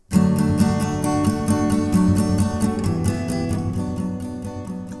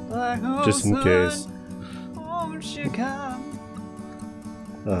just in case. Won't you come?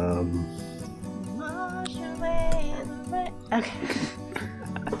 Okay.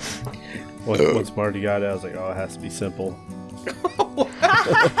 Once Marty got it, I was like, oh, it has to be simple.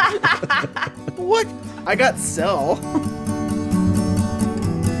 What? I got Cell.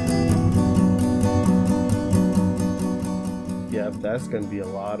 Yep, that's going to be a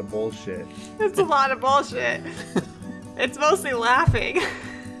lot of bullshit. It's a lot of bullshit. It's mostly laughing.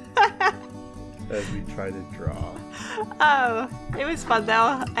 As we try to draw. Oh, it was fun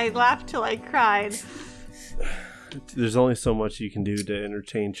though. I laughed till I cried. There's only so much you can do to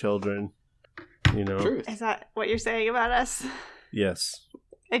entertain children, you know? Truth. Is that what you're saying about us? Yes.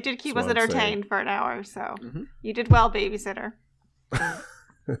 It did keep That's us what I'm entertained for an hour, so Mhm. you did well, babysitter.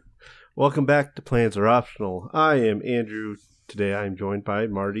 Welcome back to Plans Are Optional. I am Andrew. Today I am joined by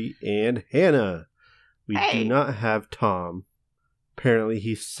Marty and Hannah. We Hey. do not have Tom. Apparently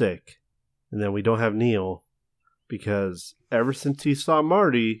he's sick. And then we don't have Neil because ever since he saw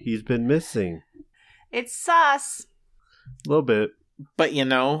Marty, he's been missing. It's sus. A little bit. But you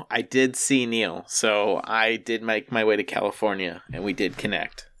know, I did see Neil, so I did make my way to California, and we did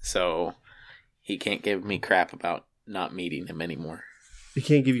connect. So he can't give me crap about not meeting him anymore. He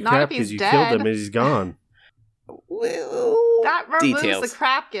can't give you Not crap if he's because you dead. killed him and he's gone. Well, That removes details. the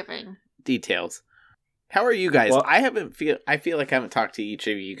crap giving. Details. How are you guys? Well- I feel like I haven't talked to each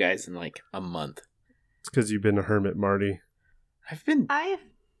of you guys in like a month. It's because you've been a hermit, Marty. I've been I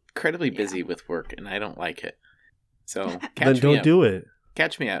incredibly busy with work, and I don't like it. So Then catch me don't up. do it.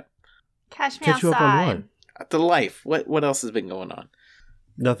 Catch me up. catch me Catch you up on outside. what? The life. What else has been going on?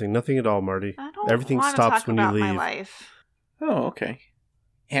 Nothing at all, Marty. I don't Everything want stops to talk when you about my leave. life. Oh, okay.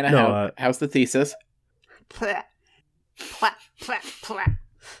 Hannah, No, how's the thesis? Pleh. Pleh, pleh, pleh.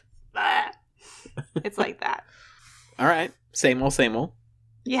 Pleh. It's like that. All right. Same old.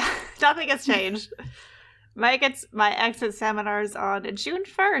 Yeah, nothing has changed. My exit seminars on June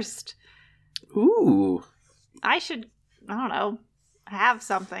 1st. Ooh. I don't know, have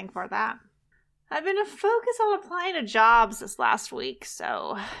something for that. I've been focused on applying to jobs this last week,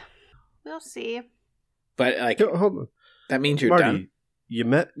 so we'll see. But like Hold on. that means you're Marty, done. you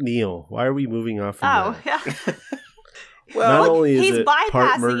met Neil. Why are we moving off from Oh, that? yeah. Not Look, only is he's it part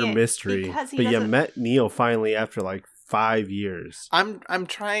bypassing murder it mystery, because he but you doesn't- met Neil finally after like 5 years. I'm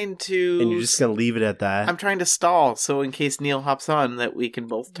trying to And you're just going to leave it at that? I'm trying to stall so in case Neil hops on that we can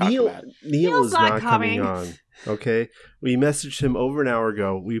both talk Neil, about it. Neil Neil's is not not coming coming. on. Okay? We messaged him over an hour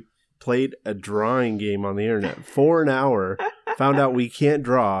ago. We played a drawing game on the internet for an hour. Found out we can't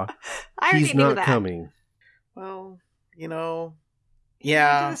draw. I already He's knew not that. coming. Well, you know, Went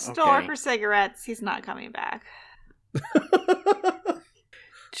yeah. to the store okay. for cigarettes. He's not coming back.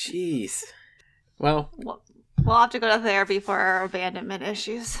 Jeez. Well, We'll have to go to therapy for our abandonment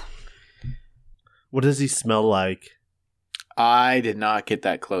issues. What does he smell like? I did not get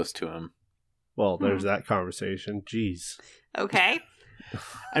that close to him. Well, there's that conversation. Jeez. Okay.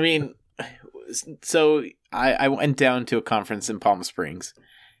 I mean, so I went down to a conference in Palm Springs,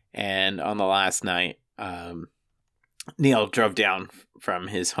 and on the last night, Neil drove down from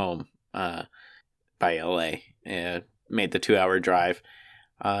his home by LA and made the 2-hour drive.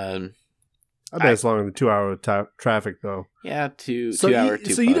 I bet it's longer than 2 hour traffic, though. Yeah, two So, hour, you,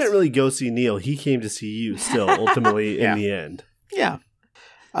 two so you plus. didn't really go see Neil. He came to see you still, ultimately, Yeah. in the end. Yeah.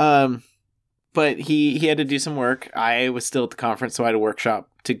 But he had to do some work. I was still at the conference, so I had a workshop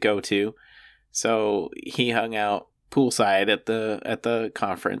to go to. So he hung out poolside at the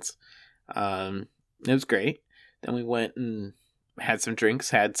conference. It was great. Then we went and had some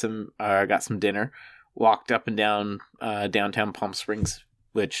drinks, got some dinner, walked up and down downtown Palm Springs,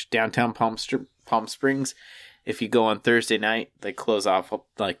 which downtown Palm Springs, if you go on Thursday night, they close off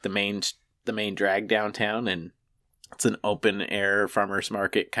like the main drag downtown, and it's an open air farmers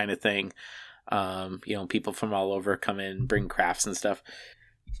market kind of thing. People from all over come in, bring crafts and stuff.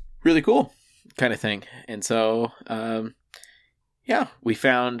 Really cool kind of thing. And so, we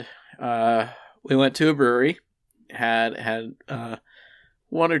found, we went to a brewery, had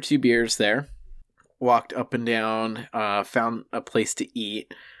one or two beers there, walked up and down, found a place to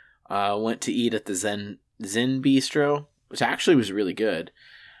eat, went to eat at the Zen Bistro, which actually was really good.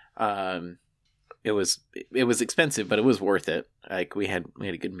 It was expensive, but it was worth it. Like we had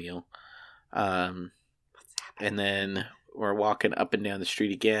a good meal. And then we're walking up and down the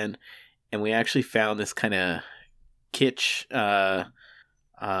street again, and we actually found this kind of kitsch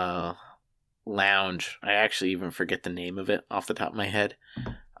lounge. I actually even forget the name of it off the top of my head.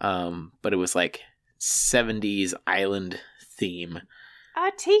 But it was like 70s island theme.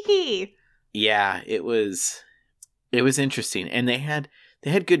 Tiki. Yeah, it was interesting. And they had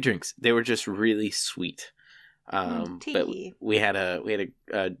They had good drinks. They were just really sweet. But Tiki. we had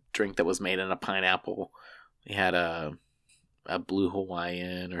a drink that was made in a pineapple. We had a blue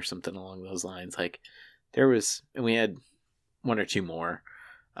Hawaiian or something along those lines. Like and we had one or two more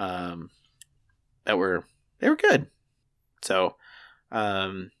they were good. So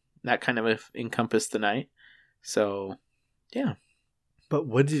that kind of encompassed the night. So yeah. But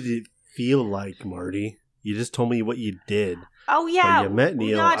what did it feel like, Marty? You just told me what you did. Oh yeah, when you met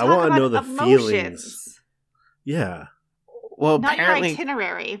Neil. I I want to know the emotions. feelings. Yeah. Well, Not apparently, your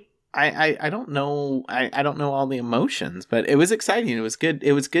itinerary. I don't know. I don't know all the emotions, but it was exciting. It was good.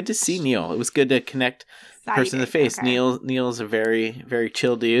 It was good to see Neil. It was good to connect person to face. Okay. Neil's a very, very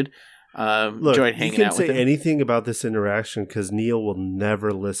chill dude. Look, enjoyed you hanging can out say with him. anything about this interaction because Neil will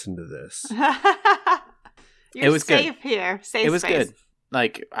never listen to this. You're It was good. safe here. Safe It was space. good.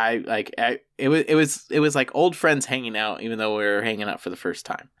 It was like old friends hanging out, even though we were hanging out for the first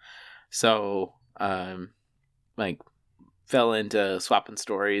time. So, fell into swapping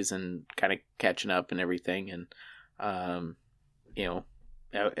stories and kind of catching up and everything, and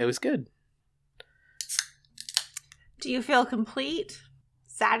it was good. Do you feel complete,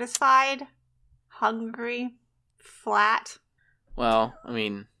 satisfied, hungry, flat? Well, I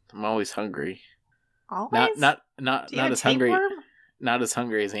mean, I'm always hungry. Always. Not Do you have as hungry. tapeworm? Not as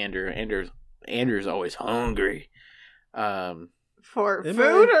hungry as Andrew. Andrew's always hungry. For Am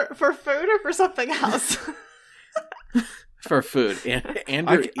food or for something else? For food.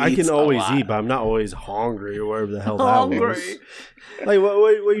 Andrew I eats can a always lot. eat, but I'm not always hungry or whatever the hell that Hungry. was. Like, what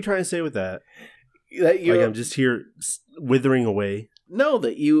are you trying to say with that? That you Like, I'm just here withering away. No,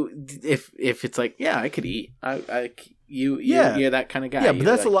 that you if it's like, yeah, I could eat. Yeah. You're that kind of guy. Yeah, but You're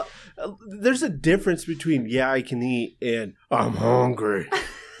that's like, a lot. There's a difference between I can eat and I'm hungry.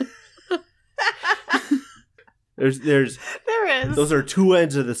 There's There is. those are two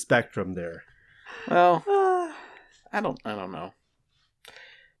ends of the spectrum there. Well, I don't know.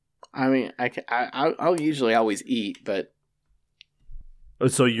 I mean, I'll usually always eat, but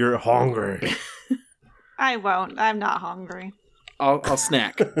So you're hungry. I won't. I'm not hungry. I'll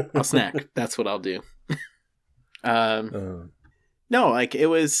snack. I'll snack. That's what I'll do. No, like it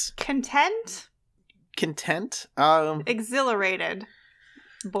was Content? content. Exhilarated?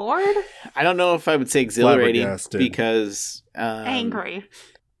 Bored? I don't know if I would say exhilarating Flabbergasted. because Angry?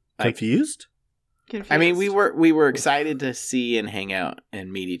 like- Confused? Confused? I mean, we were excited to see and hang out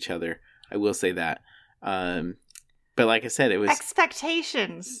and meet each other. I will say that. But like I said, it was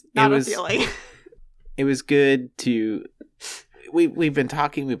Expectations, not was- a feeling. it was good to. We've been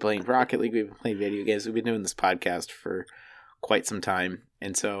talking. We've been playing Rocket League. We've been playing video games. We've been doing this podcast for quite some time,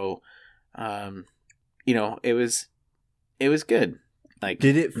 and so, it was good. Like,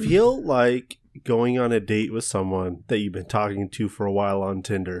 Did it feel like going on a date with someone that you've been talking to for a while on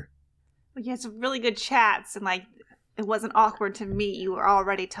Tinder? We had some really good chats, and it wasn't awkward to meet. You were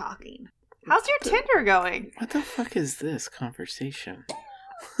already talking. How's your Tinder going? what the fuck is this conversation?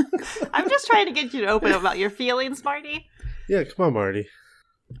 I'm just trying to get you to open about your feelings, Marty. Yeah, come on, Marty.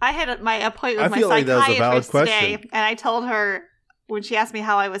 I had my appointment I with my feel like that was a valid psychiatrist today, question. and I told her when she asked me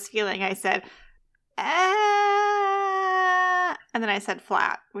how I was feeling, I said, and then I said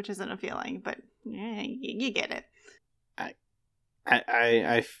flat, which isn't a feeling, but you get it.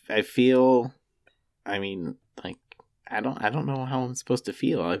 I feel. I mean, like, I don't know how I'm supposed to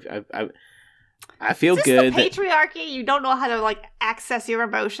feel. I feel Is this good. the patriarchy? You don't know how to access your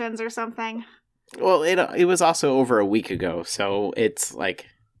emotions or something? Well, it was also over a week ago, so it's like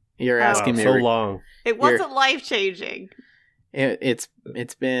you're Oh. asking me. so long. It wasn't life changing. It's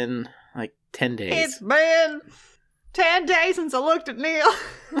been like 10 days. It's been 10 days since I looked at Neil.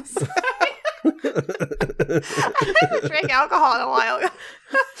 I haven't drank alcohol in a while.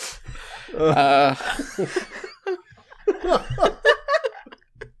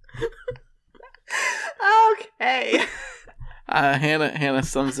 Okay. Hannah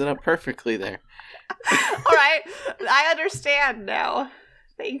sums it up perfectly there. All right. I understand now.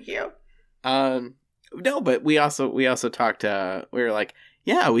 Thank you. No, but we also talked. We were like,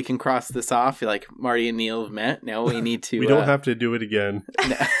 yeah, we can cross this off. Like Marty and Neil have met. Now we need to. We don't have to do it again.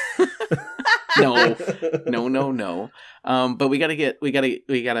 No. But we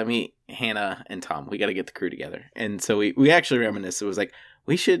gotta meet Hannah and Tom. We gotta get the crew together. And so we actually reminisced. It was like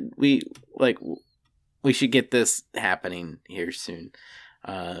we should get this happening here soon.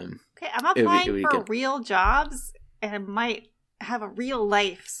 Okay, I'm It would be applying for good. real jobs, and I might have a real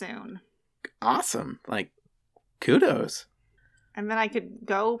life soon. Awesome. Like, kudos. And then I could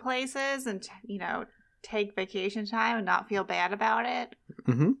go places and, take vacation time and not feel bad about it.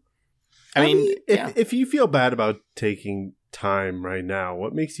 Mm-hmm. I mean, yeah. if you feel bad about taking time right now?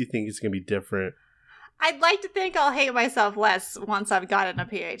 What makes you think it's going to be different? I'd like to think I'll hate myself less once I've gotten a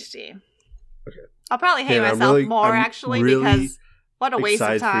PhD. Okay. I'll probably hate Yeah, myself more, I'm actually, really because what a waste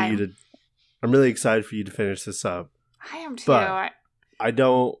of time. I'm really excited for you to finish this up. I am too. But I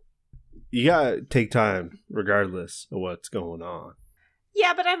don't... You gotta take time, regardless of what's going on.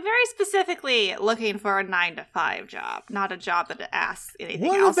 Yeah, but I'm very specifically looking for a 9-to-5 job, not a job that asks anything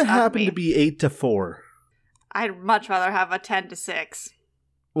What else if it of happened me. to be 8 to 4? I'd much rather have a 10 to 6.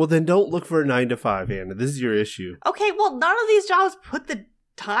 Well, then don't look for a 9 to 5, Anna. This is your issue. Okay, well, none of these jobs put the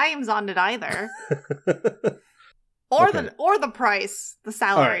times on it either, or Okay. the price, the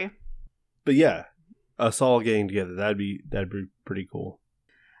salary. Right. But yeah, us all getting together, that'd be pretty cool.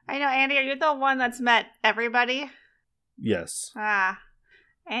 I know, Andy, are you the one that's met everybody? Yes. Ah,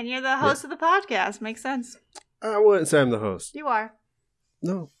 and you're the host of the podcast. Makes sense. I wouldn't say I'm the host. You are.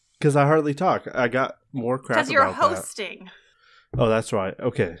 No, because I hardly talk. I got more crap Because you're about that. hosting. Oh, that's right.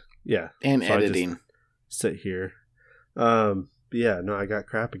 Okay, yeah. And So I just editing. sit here. But yeah, no, I got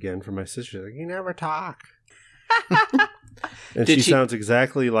crap again from my sister. Like, you never talk. And Did she she- sounds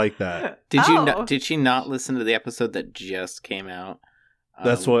exactly like that. Did Oh. Did she not listen to the episode that just came out?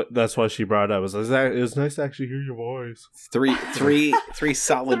 That's why she brought it up. It was nice to actually hear your voice. three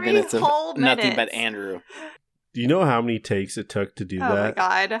solid 3 minutes of whole nothing but minutes. Andrew. Do you know how many takes it took to do Oh that?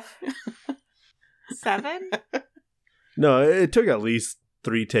 my god. 7? No, it took at least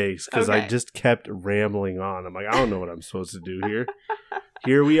 3 takes because I Okay. just kept rambling on. I'm like, I don't know what I'm supposed to do here.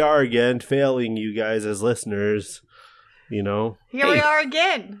 Here we are again, failing you guys as listeners. You know, Here we Hey. are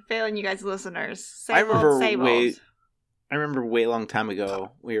again, failing you guys listeners. Same I remember old, same way- old. I remember way long time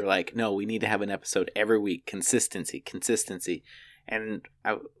ago, we were like, no, we need to have an episode every week. Consistency. And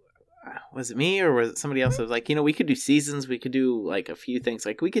was it me or was it somebody else that was like, we could do seasons. We could do like a few things.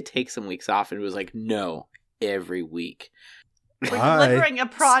 Like we could take some weeks off. And it was like, no, every week. We're I delivering a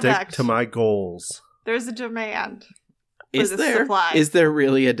stick product. to my goals. There's a demand. Is the there? supply. Is there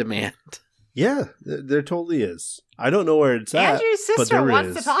really a demand? Yeah, there totally is. I don't know where it's at. Andrew's but sister there wants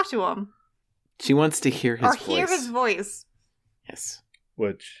is. to talk to him. She wants to hear his Or voice. hear his voice. Yes.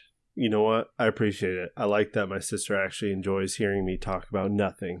 Which, you know what? I appreciate it. I like that my sister actually enjoys hearing me talk about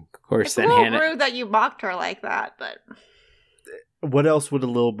nothing. Of course, It's a then little Hannah. rude that you mocked her like that, but What else would a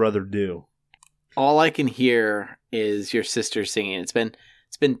little brother do? All I can hear is your sister singing. It's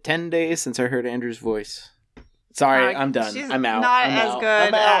been 10 days since I heard Andrew's voice. Sorry, I'm done. She's I'm out. not I'm as out.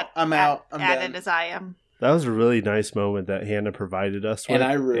 good I'm out. I'm at done. it as I am. That was a really nice moment that Hannah provided us with. And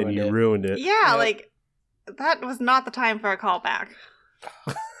I ruined and you it. ruined it. Yeah, Yep. like that was not the time for a callback.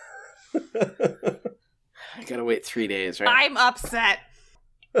 I gotta wait 3 days, right? I'm upset.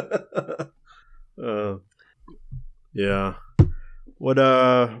 Yeah.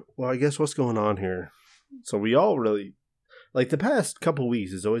 Well, I guess what's going on here? So we all really, like the past couple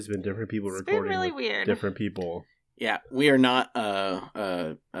weeks, has always been different people It's been recording really with weird. different people. Yeah, we are not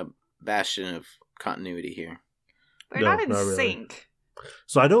a bastion of continuity here. We're No, not in not really. sync.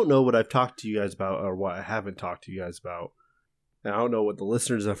 So I don't know what I've talked to you guys about or what I haven't talked to you guys about. And I don't know what the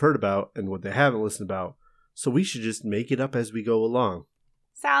listeners have heard about and what they haven't listened about. So we should just make it up as we go along.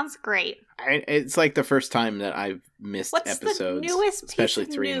 Sounds great. It's like the first time that I've missed What's episodes, the newest especially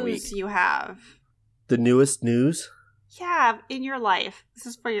piece of 3 in a week. news you have? The newest news? Yeah, in your life. This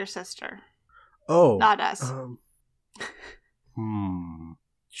is for your sister, Oh. not us.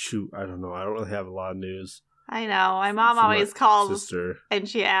 Shoot, I don't know. I don't really have a lot of news. I know. My mom from my always calls Sister. and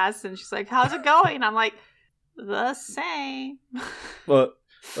she asks, and she's like, "How's it going?" I'm like, "The same." Well,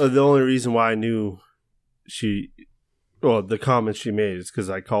 the only reason why I knew the comments she made is because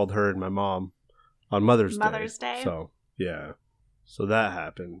I called her and my mom on Mother's Day. Mother's Day? So, yeah. So that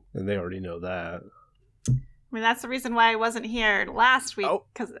happened, and they already know that. I mean, that's the reason why I wasn't here last week, Oh,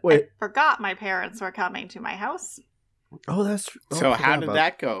 because I wait. forgot my parents were coming to my house. Oh, that's... So how did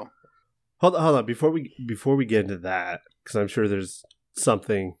that go? Hold on. Before we get into that, because I'm sure there's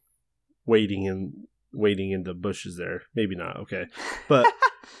something waiting in the bushes there. Maybe not. Okay, but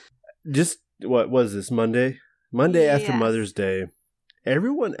just what was this Monday? Monday after Yes. Mother's Day.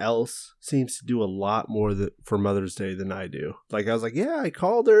 Everyone else seems to do a lot more for Mother's Day than I do. Like I was like, yeah, I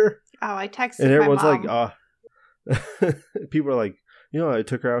called her, Oh, I texted and everyone's my mom. people are like, I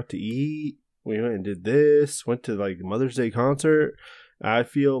took her out to eat. We went and did this. Went to like Mother's Day concert. I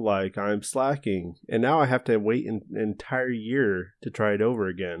feel like I'm slacking, and now I have to wait an entire year to try it over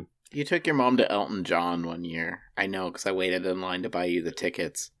again. You took your mom to Elton John one year. I know, because I waited in line to buy you the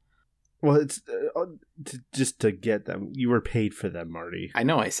tickets. Well, it's just to get them. You were paid for them, Marty. I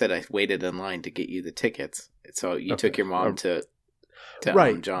know, I said I waited in line to get you the tickets. So you Okay. took your mom to... to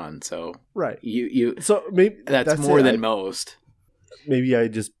Right. own John. So Right. you So maybe that's more it. than most. Maybe I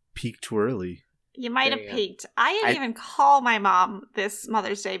just peaked too early. You might There have you go. peaked. I didn't even call my mom this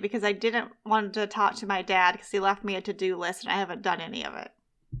Mother's Day because I didn't want to talk to my dad because he left me a to-do list and I haven't done any of it.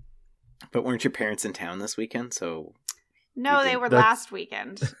 But weren't your parents in town this weekend? So No, You they did- were That's- last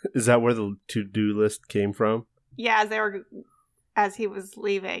weekend. Is that where the to-do list came from? Yeah, as he was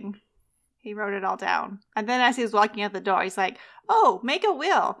leaving, he wrote it all down. And then as he was walking out the door, he's like, "Oh, make a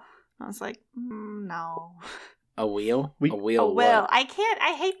will." I was like, "No, a wheel, We- a wheel, a will." what? I can't.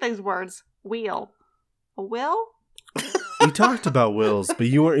 I hate those words. Wheel, a will. We talked about wills, but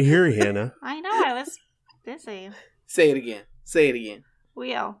you weren't here, Hannah. I know. I was busy. Say it again. Say it again.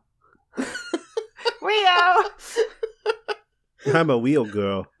 Wheel. Wheel. I'm a wheel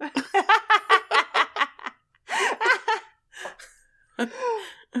girl.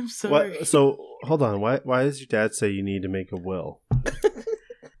 I'm sorry. What? So hold on. Why does your dad say you need to make a will?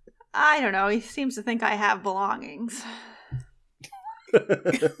 I don't know. He seems to think I have belongings.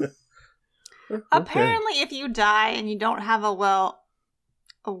 Apparently, if you die and you don't have a will,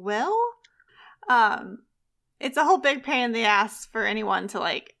 it's a whole big pain in the ass for anyone to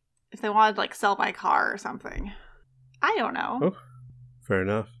like, if they wanted to like sell my car or something. I don't know. Oh. Fair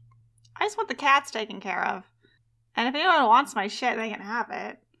enough. I just want the cats taken care of. And if anyone wants my shit, they can have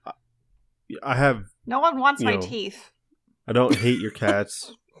it. I have. No one wants my You know. teeth. I don't hate your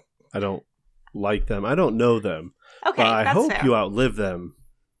cats. I don't like them. I don't know them. Okay, But I that's hope fair. you outlive them.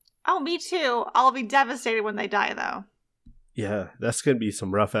 Oh, me too. I'll be devastated when they die, though. Yeah, that's gonna be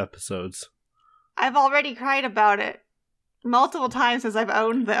some rough episodes. I've already cried about it multiple times as I've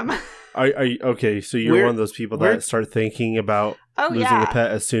owned them. Are you okay? So you're We're- one of those people we're- that start thinking about Oh, losing yeah. a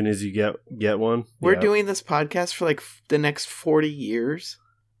pet as soon as you get one. We're Yeah. doing this podcast for like the next 40 years.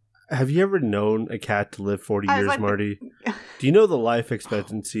 Have you ever known a cat to live 40 I was years, like the- Marty? Do you know the life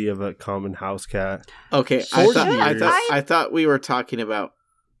expectancy of a common house cat? Okay, 40 years. I thought we were talking about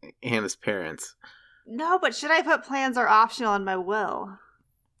Hannah's parents. No, but should I put plans are optional in my will?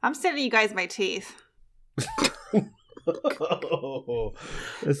 I'm sending you guys my teeth. Oh,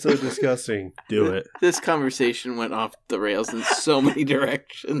 that's so disgusting. Do it. This conversation went off the rails in so many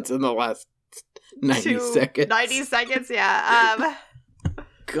directions in the last 90 seconds. 90 seconds, yeah.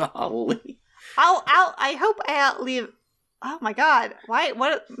 Golly. I hope I outlive. Oh my god! Why?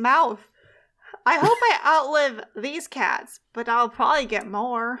 What mouth? I hope I outlive these cats, but I'll probably get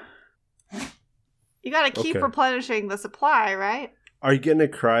more. You gotta keep Okay. replenishing the supply, right? Are you gonna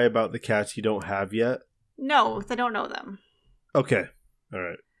cry about the cats you don't have yet? No, 'cause I don't know them. Okay. All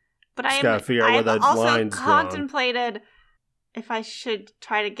right. But Just I gotta figure out where have that also line's drawn. contemplated if I should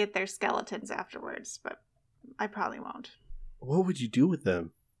try to get their skeletons afterwards, but I probably won't. What would you do with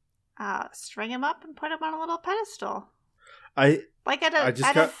them? String them up and put them on a little pedestal, I like at I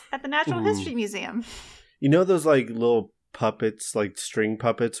just got- at the Natural Ooh. History Museum. You know those like little puppets, like string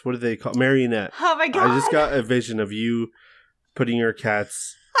puppets? What do they call marionette? Oh my god! I just got a vision of you putting your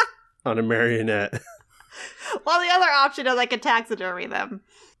cats on a marionette. Well, the other option is I could taxidermy them.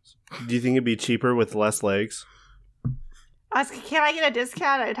 Do you think it'd be cheaper with less legs? Can I get a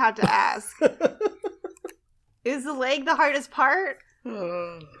discount? I'd have to ask. Is the leg the hardest part?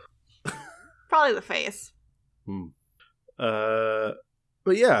 Probably the face.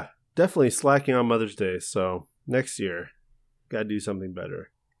 But yeah, definitely slacking on Mother's Day. So next year, gotta do something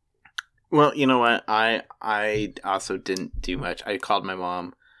better. Well, you know what? I also didn't do much. I called my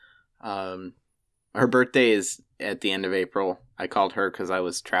mom. Her birthday is at the end of April. I called her because I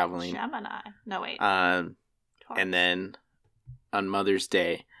was traveling. Gemini. No, wait. And Taurus. then on Mother's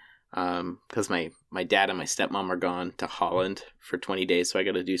Day, because my dad and my stepmom are gone to Holland for 20 days, so I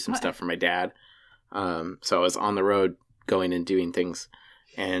got to do some What? stuff for my dad. So I was on the road going and doing things,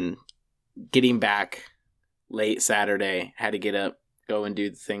 and getting back late Saturday, had to get up, go and do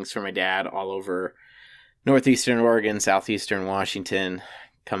the things for my dad all over northeastern Oregon, southeastern Washington,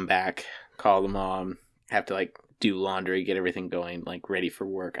 come back, call the mom, have to like do laundry, get everything going, like ready for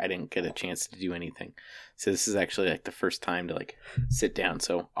work. I didn't get a chance to do anything. So this is actually like the first time to like sit down.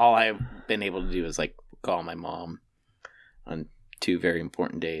 So all I've been able to do is like call my mom on 2 very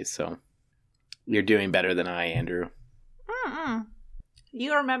important days. So you're doing better than I, Andrew. Mm-mm.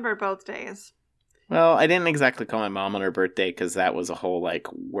 You remember both days. Well, I didn't exactly call my mom on her birthday because that was a whole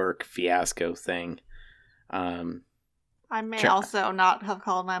like work fiasco thing. I may Sure. also not have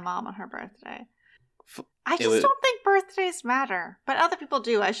called my mom on her birthday. I It just was- don't think birthdays matter. But other people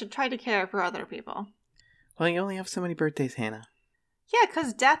do. I should try to care for other people. Well, you only have so many birthdays, Hannah. Yeah,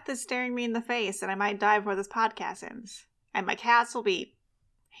 because death is staring me in the face, and I might die before this podcast ends. And my cats will be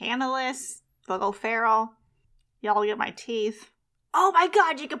Hannah-less. They'll go feral. Y'all will get my teeth. Oh my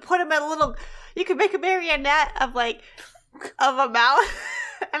god, you could put him in a little. You could make a marionette of a mouse,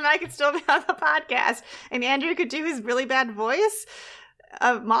 and I could still be on the podcast. And Andrew could do his really bad voice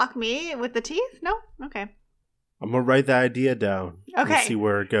of mock me with the teeth. No, okay. I'm gonna write that idea down. Okay, and see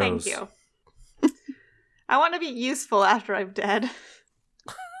where it goes. Thank you. I want to be useful after I'm dead.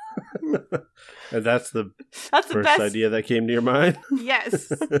 And that's the That's the first best idea that came to your mind.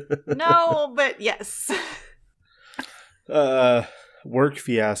 Yes. No, but yes. Work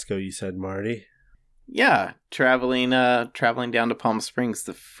fiasco, you said, Marty. Yeah, traveling down to Palm Springs.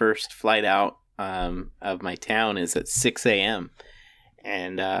 The first flight out of my town is at 6 a.m.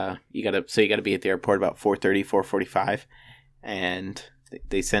 And you gotta be at the airport about 4:30, 4:45, and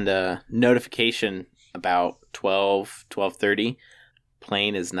they send a notification about 12:30.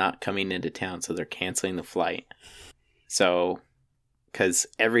 Plane is not coming into town, so they're canceling the flight. So, because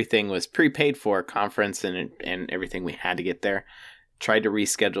everything was prepaid for, conference and everything, we had to get there. Tried to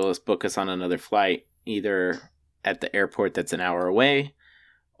reschedule us, book us on another flight, either at the airport that's an hour away,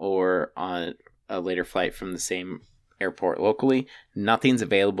 or on a later flight from the same airport locally. Nothing's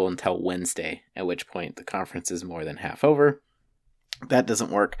available until Wednesday, at which point the conference is more than half over. That doesn't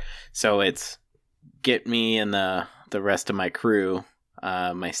work. So it's get me and the rest of my crew,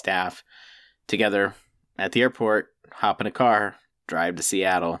 my staff, together at the airport, hop in a car, drive to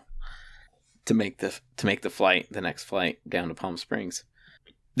Seattle to make the flight, the next flight down to Palm Springs.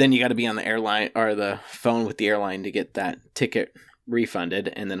 Then you got to be on the airline or the phone with the airline to get that ticket refunded.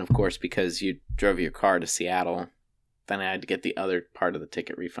 And then, of course, because you drove your car to Seattle, then I had to get the other part of the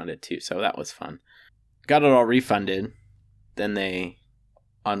ticket refunded too. So that was fun. Got it all refunded. Then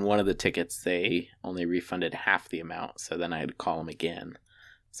on one of the tickets, they only refunded half the amount. So then I had to call them again.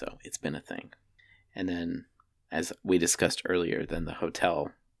 So it's been a thing. And then, as we discussed earlier, then the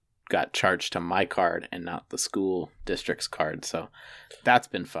hotel got charged to my card and not the school district's card. So that's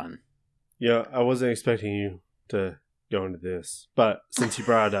been fun. Yeah, I wasn't expecting you to go into this, but since you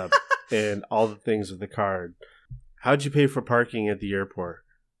brought it up and all the things with the card, how'd you pay for parking at the airport?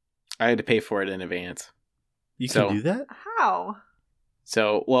 I had to pay for it in advance. You can do that? How?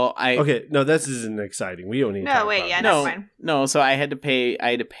 So, well, Okay, no, this isn't exciting. We don't need to talk about this. never mind. No, so I had to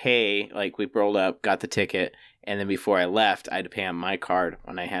pay, like, we rolled up, got the ticket, and then before I left, I had to pay on my card.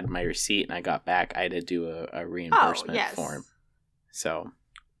 When I had my receipt and I got back, I had to do a reimbursement form. So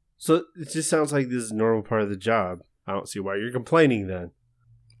it just sounds like this is a normal part of the job. I don't see why you're complaining then.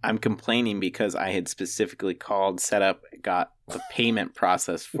 I'm complaining because I had specifically called, set up, got the payment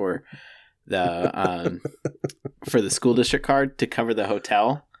process for the school district card to cover the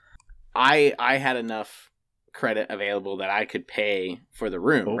hotel. I had enough credit available that I could pay for the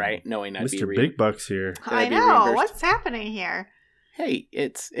room, right? Knowing I'd Mr. Big Bucks here. I know. What's happening here? Hey,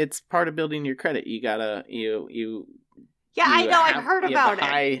 it's part of building your credit. You gotta Yeah, I know. I've heard about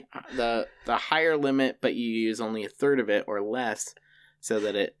it. The higher limit, but you use only a third of it or less, so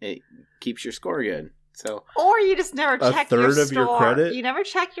that it keeps your score good. So, or you just never check your score. A third of your credit? You never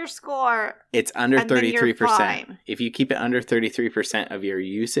check your score. It's under 33%. If you keep it under 33% of your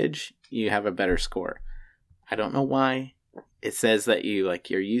usage, you have a better score. I don't know why. It says that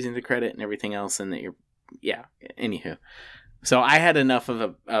you're using the credit and everything else, and that anywho. So I had enough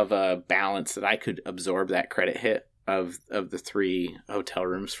of a balance that I could absorb that credit hit of the 3 hotel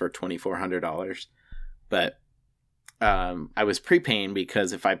rooms for $2,400. But I was prepaying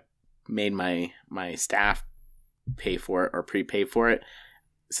because if I made my staff pay for it or prepay for it,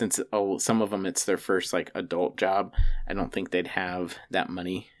 since some of them it's their first adult job, I don't think they'd have that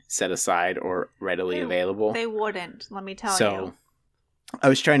money set aside or readily available. They wouldn't, let me tell you. So I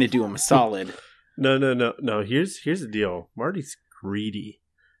was trying to do them a solid. No. Here's the deal. Marty's greedy.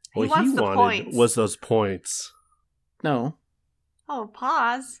 What he wanted points. Was those points. No. Oh,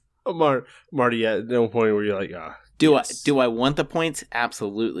 pause. Oh, Marty, at no point where you're like, Do I want the points?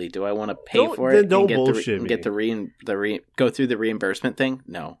 Absolutely. Do I want to pay for it and get go through the reimbursement thing?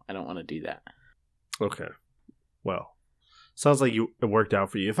 No, I don't want to do that. Okay. Well, sounds like it worked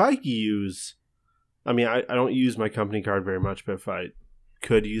out for you. If I could use, I don't use my company card very much, but if I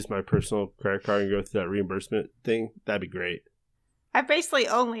could use my personal credit card and go through that reimbursement thing, that'd be great. I basically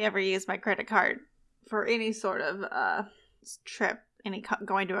only ever use my credit card for any sort of trip.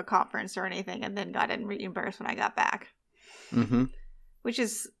 Going to a conference or anything, and then got it reimbursed when I got back. Mm-hmm. Which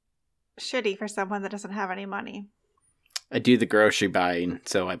is shitty for someone that doesn't have any money. I do the grocery buying,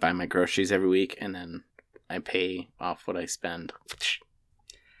 so I buy my groceries every week, and then I pay off what I spend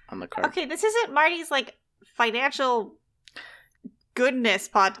on the card. Okay, this isn't Marty's financial goodness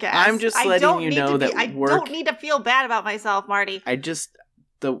podcast. I'm just letting you know that I don't need to feel bad about myself, Marty. I just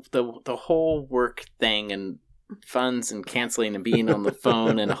the whole work thing and funds and canceling and being on the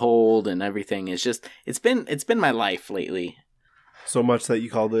phone and hold and everything is just it's been my life lately. So much that you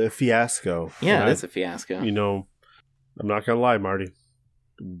called it a fiasco. Yeah, it's a fiasco. You know, I'm not gonna lie, Marty.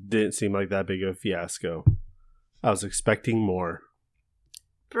 Didn't seem like that big of a fiasco. I was expecting more.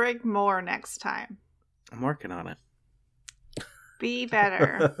 Bring more next time. I'm working on it. Be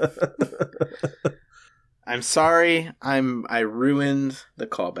better. I'm sorry. I ruined the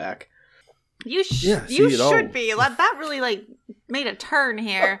callback. You should be. That really made a turn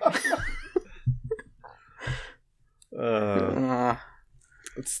here. Let's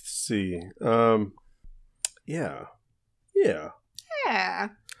see. Yeah.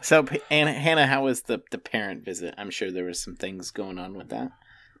 So, Hannah, how was the parent visit? I'm sure there was some things going on with that.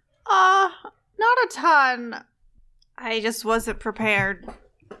 Not a ton. I just wasn't prepared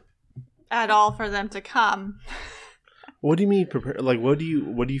at all for them to come. What do you mean prepare? Like, what do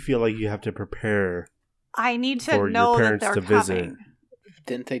you feel like you have to prepare? I need to know that they're coming. Visit?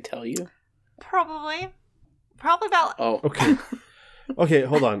 Didn't they tell you? Probably about. Oh, okay. Okay,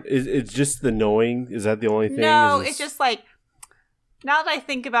 hold on. It's just the knowing? Is that the only thing? No, it's just now that I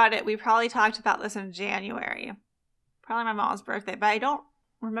think about it, we probably talked about this in January. Probably my mom's birthday, but I don't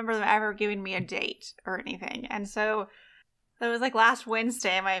remember them ever giving me a date or anything. And so it was last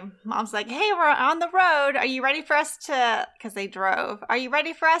Wednesday. My mom's like, "Hey, we're on the road. Are you ready for us to?" Because they drove. "Are you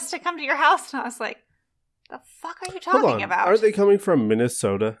ready for us to come to your house?" And I was like, "The fuck are you talking about?" Aren't they coming from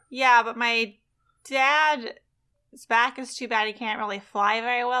Minnesota? Yeah, but my dad's back is too bad. He can't really fly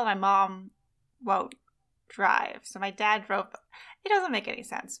very well. My mom won't drive, so my dad drove. It doesn't make any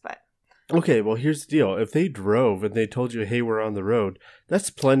sense, but okay. Well, here's the deal: if they drove and they told you, "Hey, we're on the road," that's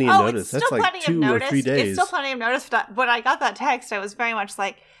plenty of notice. That's 2 or 3 days. It's still plenty of notice. But when I got that text, I was very much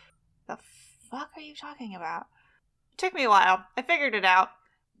like, "The fuck are you talking about?" It took me a while. I figured it out,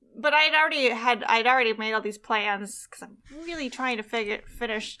 but I'd already made all these plans because I'm really trying to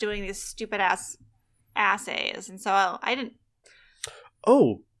finish doing these stupid ass assays, and so I didn't.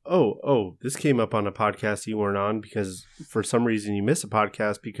 Oh, this came up on a podcast you weren't on because for some reason you missed a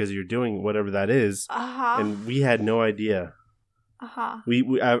podcast because you're doing whatever that is. And we had no idea.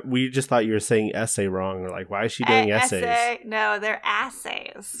 We just thought you were saying essay wrong. Or why is she doing essays? No, they're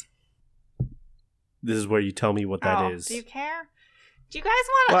assays. This is where you tell me what that is. Do you care? Do you guys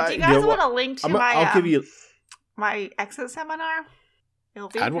want a link to I'll give you my exit seminar? It'll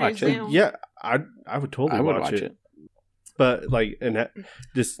be I'd watch Zoom. it. Yeah, I would totally watch it. But basically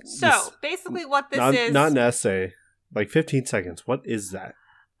what this is... Not an essay. 15 seconds. What is that?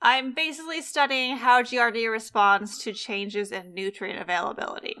 I'm basically studying how Giardia responds to changes in nutrient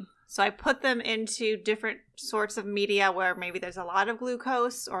availability. So I put them into different sorts of media where maybe there's a lot of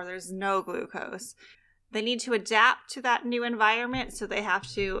glucose or there's no glucose. They need to adapt to that new environment, so they have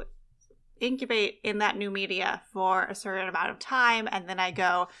to incubate in that new media for a certain amount of time, and then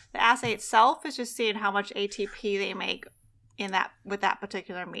the assay itself is just seeing how much ATP they make with that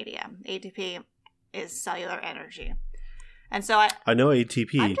particular media. ATP is cellular energy. And so I know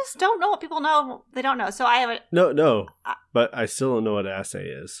ATP. I just don't know what people know. They don't know. So I have No, but I still don't know what assay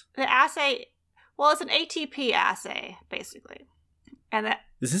is. The assay, well, it's an ATP assay, basically. And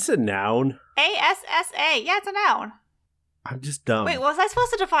is this a noun? ASSA. Yeah, it's a noun. I'm just dumb. Wait, was I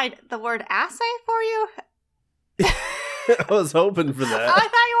supposed to define the word assay for you? I was hoping for that. I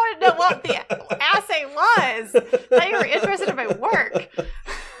thought you wanted to know what the assay was. I thought you were interested in my work.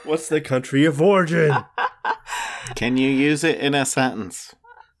 What's the country of origin? Can you use it in a sentence?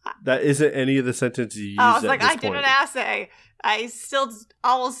 That isn't any of the sentences you use. I was like, I did an assay. I still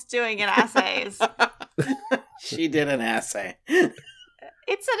almost doing an assays. She did an assay.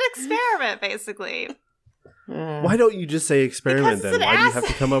 It's an experiment, basically. Why don't you just say experiment then? Why do you have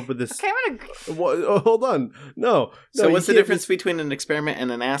to come up with this? Hold on. No. So what's the difference between an experiment and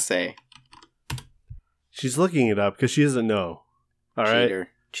an assay? She's looking it up because she doesn't know. All right.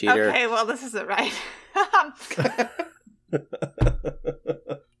 Cheater. Okay, well, this isn't right. What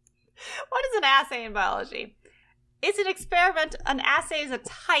is an assay in biology? It's an experiment. An assay is a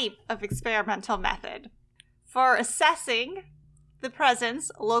type of experimental method for assessing the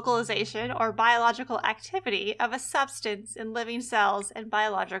presence, localization, or biological activity of a substance in living cells and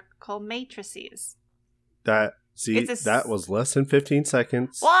biological matrices. That was less than 15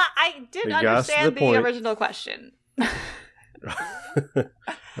 seconds. Well, I didn't understand the original question.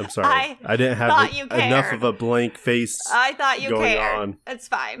 I'm sorry. I didn't have enough of a blank face. I thought you cared. On. It's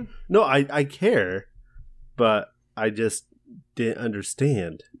fine. No, I care, but I just didn't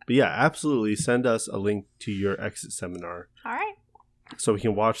understand. But yeah, absolutely send us a link to your exit seminar. All right. So we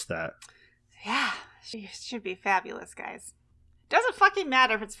can watch that. Yeah, it should be fabulous, guys. Doesn't fucking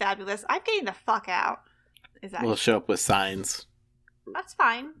matter if it's fabulous. I'm getting the fuck out. Is that We'll show up with signs. That's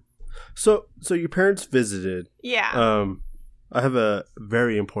fine. So your parents visited. Yeah. I have a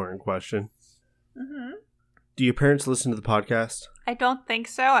very important question. Mm-hmm. Do your parents listen to the podcast? I don't think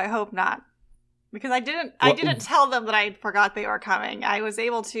so. I hope not. Because I didn't tell them that I forgot they were coming. I was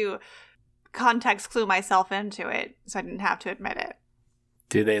able to context clue myself into it, so I didn't have to admit it.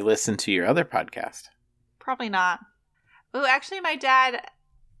 Do they listen to your other podcast? Probably not. Ooh, actually, my dad,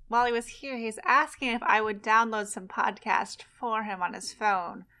 while he was here, he's asking if I would download some podcast for him on his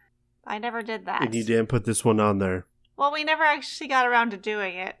phone. I never did that. And you didn't put this one on there. Well, we never actually got around to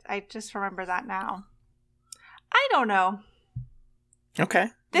doing it. I just remember that now. I don't know. Okay.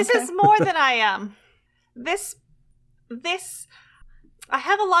 This is more than I am. I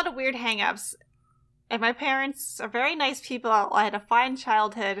have a lot of weird hang-ups. And my parents are very nice people. I had a fine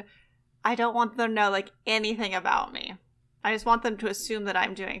childhood. I don't want them to know, like, anything about me. I just want them to assume that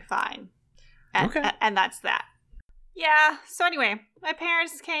I'm doing fine. And that's that. Yeah, so anyway, my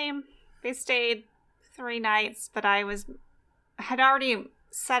parents came. They stayed 3 nights, but I had already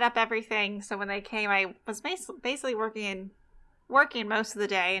set up everything. So when they came, I was basically working most of the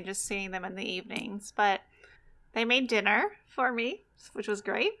day and just seeing them in the evenings. But they made dinner for me, which was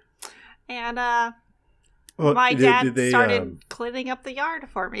great. And my dad started cleaning up the yard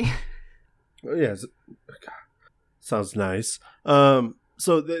for me. Oh, yeah. Sounds nice.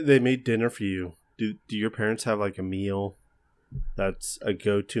 So they made dinner for you. Do your parents have like a meal that's a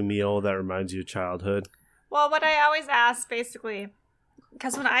go-to meal that reminds you of childhood? Well, what I always ask, basically,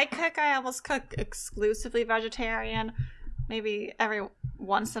 because when I cook, I almost cook exclusively vegetarian. Maybe every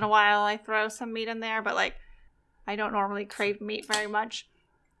once in a while I throw some meat in there, but like I don't normally crave meat very much.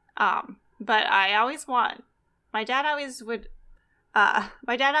 But I always want. My dad always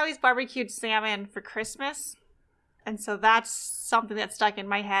barbecued salmon for Christmas. And so that's something that stuck in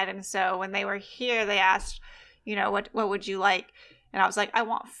my head. And so when they were here, they asked, what would you like? And I was like, I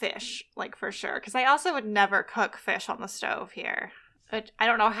want fish, like for sure. Because I also would never cook fish on the stove here. I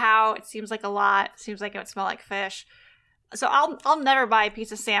don't know how. It seems like a lot. It seems like it would smell like fish. So I'll never buy a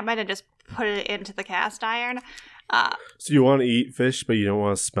piece of salmon and just put it into the cast iron. So you want to eat fish, but you don't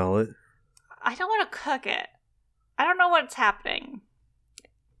want to smell it? I don't want to cook it. I don't know what's happening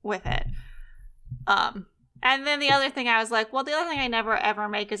with it. And then the other thing I was like, well, the other thing I never ever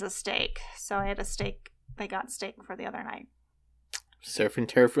make is a steak. So I had a steak. They got steak for the other night. Surf and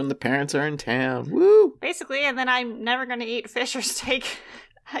turf when the parents are in town. Woo! Basically, and then I'm never going to eat fish or steak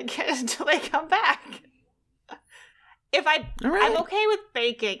again until they come back. I'm okay with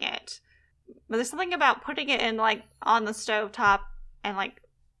baking it. But there's something about putting it in, like, on the stovetop and, like,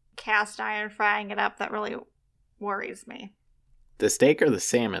 cast iron frying it up that really worries me. The steak or the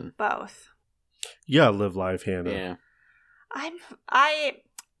salmon? Both. You gotta live life, Hannah. Yeah. I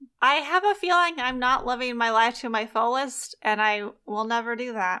have a feeling I'm not living my life to my fullest, and I will never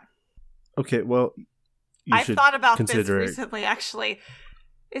do that. Okay, well, I've thought about this recently, actually.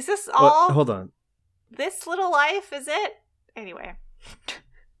 Is this all? Hold on. This little life, is it? Anyway.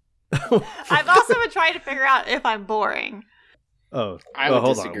 I've also been trying to figure out if I'm boring. Oh, I would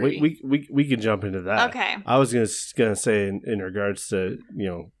hold disagree. on. We can jump into that. Okay. I was gonna say in regards to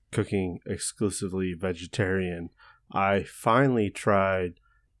cooking exclusively vegetarian, I finally tried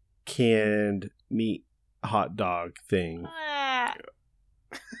canned meat hot dog thing.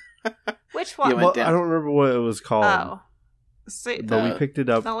 Which one? Well, I don't remember what it was called. Oh. So but we picked it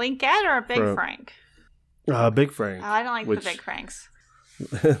up. The Linkette or a Big Frank? Big Frank. Oh, I don't like the Big Franks.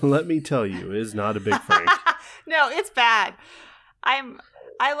 Let me tell you, it is not a Big Frank. No, it's bad. I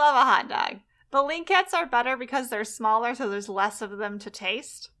love a hot dog. The Linkettes are better because they're smaller, so there's less of them to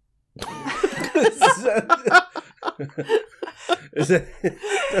taste. There's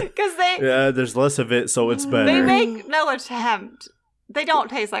less of it, so it's better. They make no attempt. They don't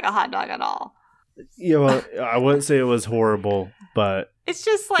taste like a hot dog at all. I wouldn't say it was horrible, but it's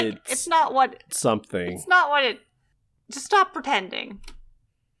just like it's not what something. It's not what it. Just stop pretending.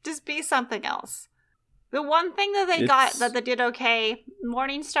 Just be something else. The one thing that they got that they did okay,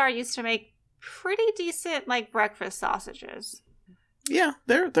 Morningstar used to make pretty decent like breakfast sausages. Yeah,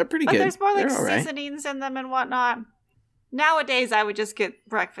 they're pretty but good. There's more like they're seasonings in them and whatnot. Nowadays, I would just get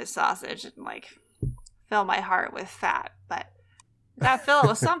breakfast sausage and like fill my heart with fat, but that fill it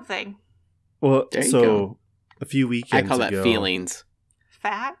with something. Well, so a few weekends ago, I call that feelings.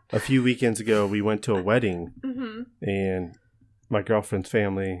 Fat. A few weekends ago, we went to a wedding, mm-hmm. and my girlfriend's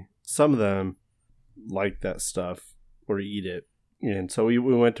family, some of them like that stuff or eat it, and so we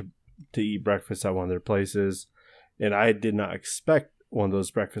went to eat breakfast at one of their places, and I did not expect one of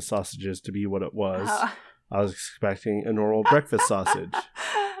those breakfast sausages to be what it was. I was expecting a normal breakfast sausage.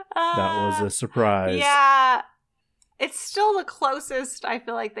 That was a surprise. Yeah. It's still the closest I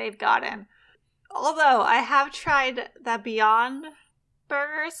feel like they've gotten. Although I have tried that Beyond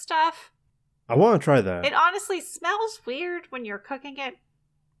Burger stuff. I want to try that. It honestly smells weird when you're cooking it,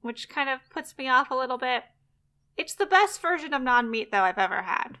 which kind of puts me off a little bit. It's the best version of non-meat, though, I've ever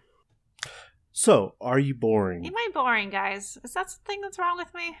had. So, are you boring? Am I boring, guys? Is that something that's wrong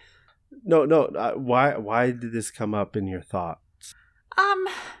with me? No. Why did this come up in your thoughts? Well,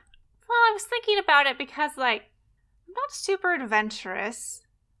 I was thinking about it because, like, I'm not super adventurous.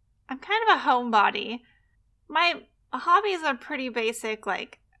 I'm kind of a homebody. My hobbies are pretty basic,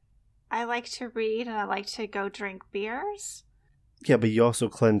 like, I like to read and I like to go drink beers. Yeah, but you also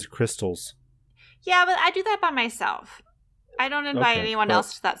cleanse crystals. Yeah, but I do that by myself. I don't invite anyone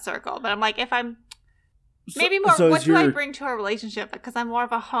else to that circle. But I'm like, if I'm... Maybe more, what do I bring to a relationship? Because I'm more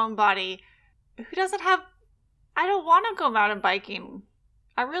of a homebody who doesn't have... I don't want to go mountain biking.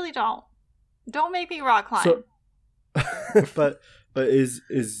 I really don't. Don't make me rock climb. So, but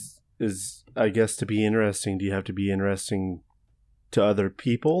is I guess to be interesting, do you have to be interesting to other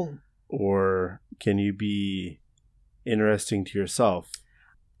people? Or can you be interesting to yourself?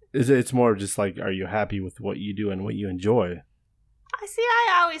 It's more just like, are you happy with what you do and what you enjoy? I see.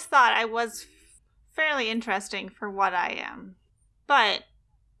 I always thought I was fairly interesting for what I am, but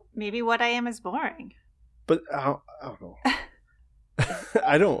maybe what I am is boring. But I don't know.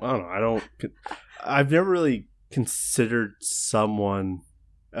 I don't know. I've never really considered someone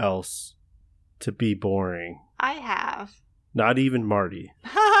else to be boring. I have. Not even Marty.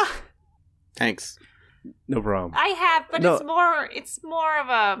 Thanks. No problem. I have, but no. It's more of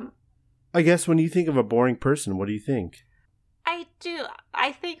a... I guess when you think of a boring person, what do you think? I do.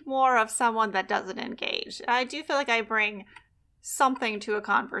 I think more of someone that doesn't engage. I do feel like I bring something to a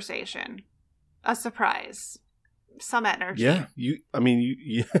conversation. A surprise. Some energy. Yeah.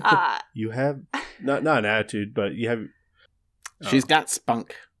 You have not an attitude, but you have... She's got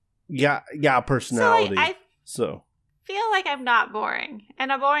spunk. Yeah, personality. So feel like I'm not boring.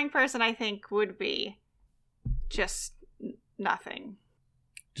 And a boring person, I think, would be just nothing.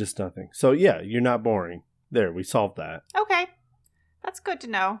 Just nothing. So yeah, you're not boring. There, we solved that. Okay. That's good to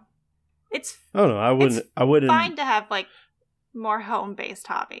know. It's I wouldn't fine to have like more home-based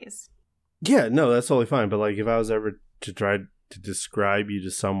hobbies. Yeah, no, that's totally fine. But like if I was ever to try to describe you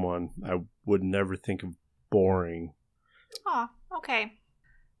to someone, I would never think of boring. Oh, okay.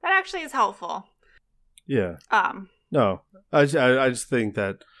 That actually is helpful. Yeah. No, I just think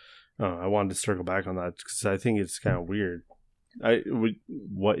that I wanted to circle back on that because I think it's kind of weird.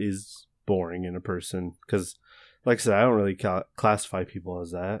 What is boring in a person? Because, like I said, I don't really classify people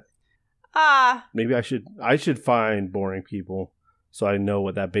as that. Maybe I should find boring people so I know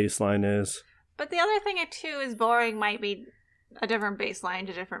what that baseline is. But the other thing too is boring might be a different baseline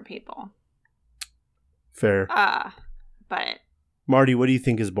to different people. Fair. But Marty, what do you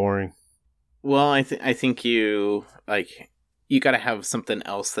think is boring? Well, I think you got to have something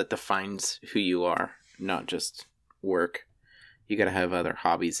else that defines who you are, not just work. You got to have other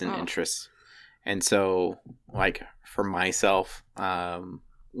hobbies and interests. And so, like, for myself,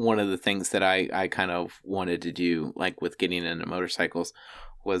 one of the things that I kind of wanted to do, like with getting into motorcycles,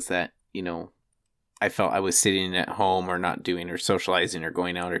 was that, you know, I felt I was sitting at home or not doing or socializing or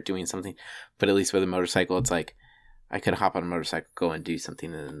going out or doing something. But at least with a motorcycle, it's like I could hop on a motorcycle, go and do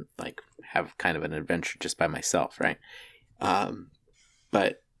something and like have kind of an adventure just by myself, right?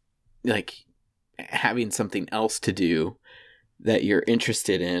 But like having something else to do that you're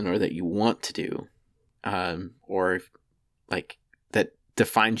interested in or that you want to do, or like that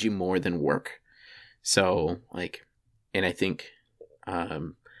defines you more than work. So like, and I think,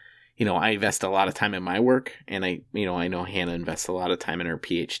 you know, I invest a lot of time in my work, and I know Hannah invests a lot of time in her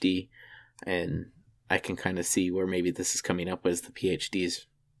PhD, and I can kind of see where maybe this is coming up as the PhD's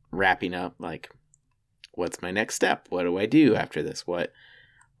wrapping up. Like, what's my next step? What do I do after this?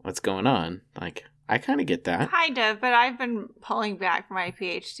 What's going on? Like, I kind of get that. Kind of, but I've been pulling back from my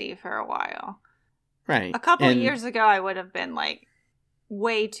PhD for a while. Right. A couple of years ago, I would have been like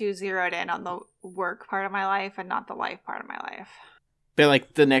way too zeroed in on the work part of my life and not the life part of my life. But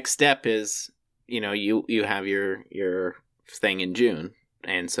like the next step is, you know, you have your thing in June,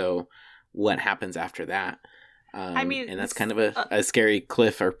 and so what happens after that? I mean, and that's kind of a scary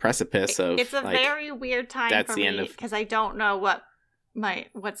cliff or precipice of. It's a like, very weird time for me because I don't know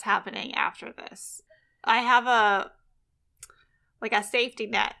what's happening after this. I have a safety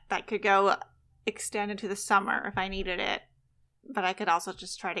net that could go extend into the summer if I needed it, but I could also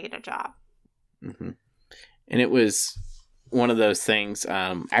just try to get a job. Mm-hmm. And it was one of those things.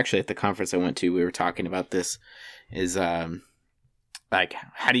 Actually, at the conference I went to, we were talking about this. Is like,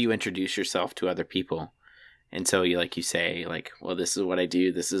 how do you introduce yourself to other people? And so you say, like, well, this is what I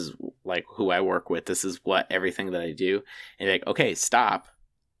do. This is like who I work with. This is what everything that I do. And you're like, okay, stop.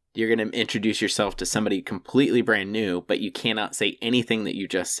 You're going to introduce yourself to somebody completely brand new, but you cannot say anything that you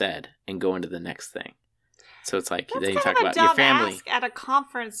just said and go into the next thing. So it's like, That's then you kind talk of a about your dumb family. ask at a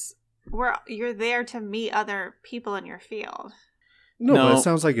conference where you're there to meet other people in your field. No, No. but it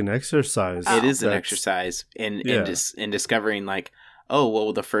sounds like an exercise. It is an That's- exercise in Yeah. discovering, like, oh,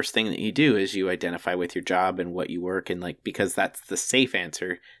 well, the first thing that you do is you identify with your job and what you work, and like, because that's the safe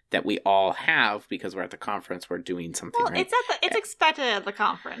answer that we all have because we're at the conference, we're doing something, Well, right? it's expected at the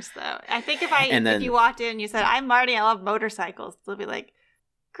conference, though. I think if And then- if you walked in and you said, "I'm Marty, I love motorcycles," they'll be like,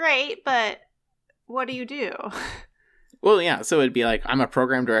 "Great, but what do you do?" Well, yeah, so it'd be like, I'm a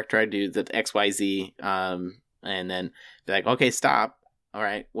program director, I do the XYZ, and then be like, okay, stop. All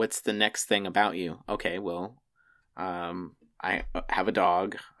right, what's the next thing about you? Okay, well, I have a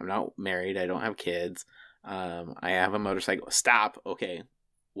dog. I'm not married. I don't have kids. I have a motorcycle. Stop. Okay,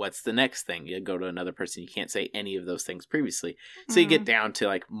 what's the next thing? You go to another person. You can't say any of those things previously. So you get down to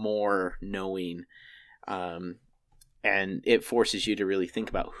like more knowing, and it forces you to really think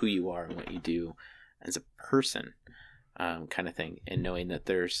about who you are and what you do as a person, kind of thing, and knowing that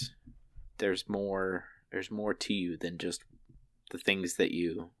there's more to you than just the things that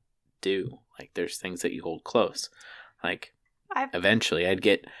you do. Like, there's things that you hold close. Like, eventually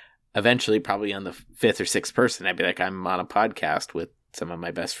probably on the 5th or 6th person, I'd be like, I'm on a podcast with some of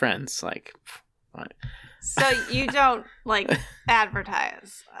my best friends. Like, So you don't like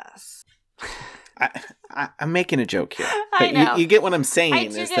advertise us. I'm making a joke here. I But know. you get what I'm saying. I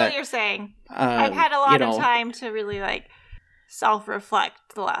do is get that what you're saying. I've had a lot of time to really like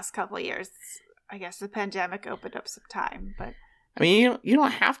self-reflect the last couple of years. I guess the pandemic opened up some time, but I mean, you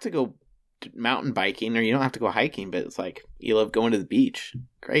don't have to go mountain biking or you don't have to go hiking, but it's like, you love going to the beach.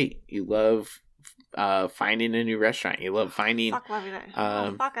 Great. You love finding a new restaurant. You love finding fuck, love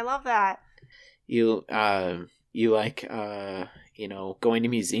that. I love that. you like going to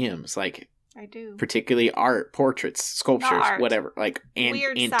museums, like I do. particularly art, portraits, sculptures, Not art. whatever, like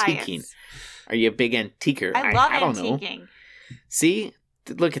Weird antiquing. science. Are you a big antiquer? I love I don't know. antiquing. See,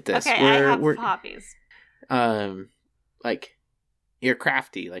 look at this. Okay, I have hobbies. Like, you're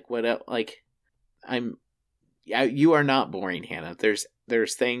crafty. Like, what else? Like, you are not boring, Hannah.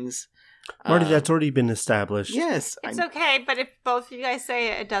 There's things. Marty, that's already been established. Yes. It's okay, but if both of you guys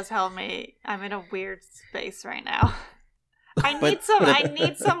say it, it does help me. I'm in a weird space right now. I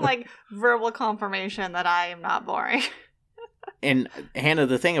need some like verbal confirmation that I am not boring. And Hannah,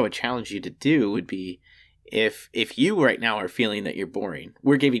 the thing I would challenge you to do would be, if you right now are feeling that you're boring,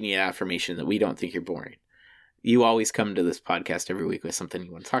 we're giving you affirmation that we don't think you're boring. You always come to this podcast every week with something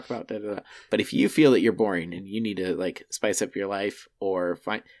you want to talk about. Da, da, da. But if you feel that you're boring and you need to like spice up your life, or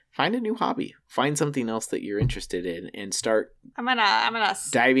find a new hobby, find something else that you're interested in, and start I'm gonna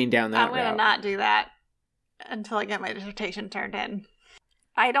diving down that I'm gonna route. not do that until I get my dissertation turned in.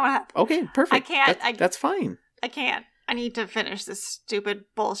 I don't have. Okay, perfect. I can't. That's fine. I can't. I need to finish this stupid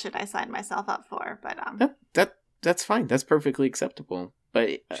bullshit I signed myself up for. But That's fine. That's perfectly acceptable.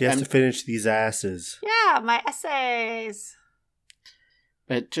 But She has to finish these asses. yeah, my essays.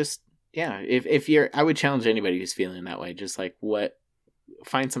 But just, yeah, if I would challenge anybody who's feeling that way, just like,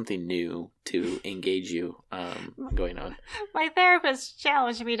 find something new to engage you going on. My therapist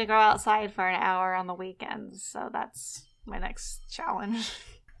challenged me to go outside for an hour on the weekends, so that's my next challenge.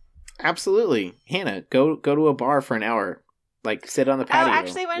 Absolutely. Hannah, go to a bar for an hour. Like, sit on the patio,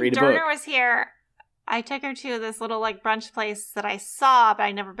 Actually, when read a Durner book. was here, I took her to this little like brunch place that I saw but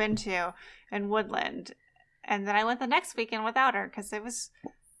I never been to in Woodland, and then I went the next weekend without her because it was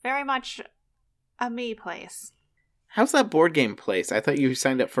very much a me place. How's that board game place? I thought you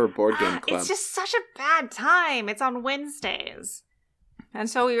signed up for a board game club. It's just such a bad time. It's on Wednesdays. And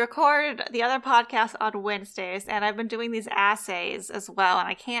so we record the other podcast on Wednesdays, and I've been doing these essays as well, and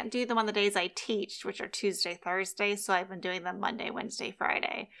I can't do them on the days I teach, which are Tuesday, Thursday, so I've been doing them Monday, Wednesday,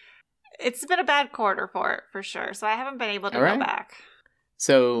 Friday. It's been a bad quarter for it, for sure, so I haven't been able to All right. go back.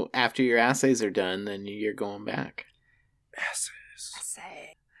 So after your essays are done, then you're going back. Asses.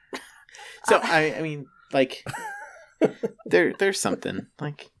 Essay. So, I mean, like, there's something.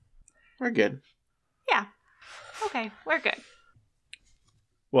 Like, we're good. Yeah. Okay, we're good.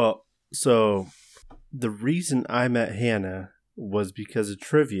 Well, so the reason I met Hannah was because of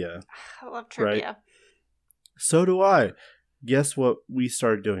trivia. I love trivia. So do I. Guess what we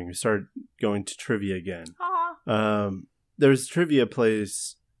started doing? We started going to trivia again. Aw. There's a trivia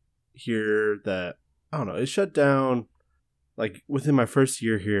place here that, I don't know, it shut down like within my first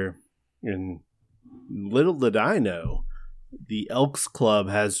year here. And little did I know the Elks Club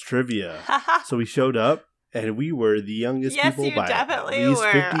has trivia. So we showed up, and we were the youngest Yes, people you by definitely at least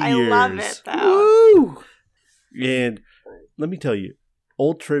were. 50 I years. love it, though. Woo! And let me tell you,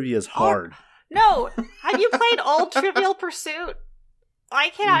 old trivia is hard. No, have you played Old Trivial Pursuit? I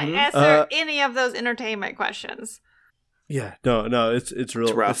cannot Mhm. answer any of those entertainment questions. Yeah, no, it's real.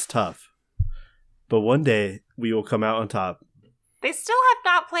 It's rough. It's tough. But one day we will come out on top. They still have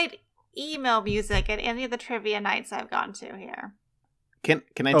not played email music at any of the trivia nights I've gone to here. Can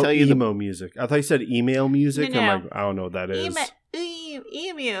I tell you emo music? I thought you said email music. No. I'm like, I don't know what that is.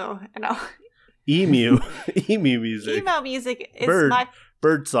 Emu. No. Emu, emu music. Email music is Bird. my...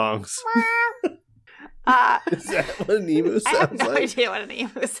 Bird songs. Is that what an emu I have sounds no like? idea what an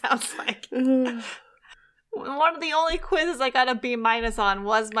emu sounds like. One of the only quizzes I got a B- on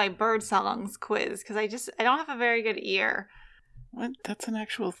was my bird songs quiz because I don't have a very good ear. What? That's an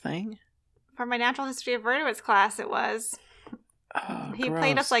actual thing? For my natural history of vertebrates class, it was. Oh, He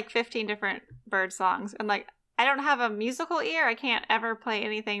played us like 15 different bird songs, and like I don't have a musical ear. I can't ever play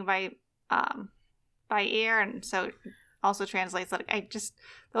anything by ear, and so it also translates like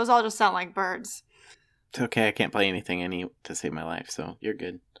those all just sound like birds. It's okay. I can't play anything to save my life, so you're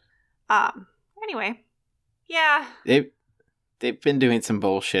good. Anyway, yeah. They've been doing some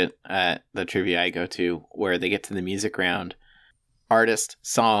bullshit at the trivia I go to where they get to the music round, artist,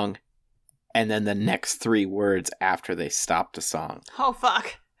 song, and then the next 3 words after they stop the song. Oh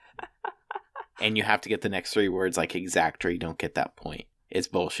fuck. And you have to get the next 3 words like exact or you don't get that point. It's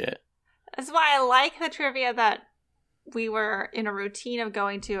bullshit. That's why I like the trivia that we were in a routine of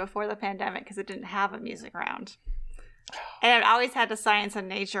going to before the pandemic because it didn't have a music round. And it always had a science and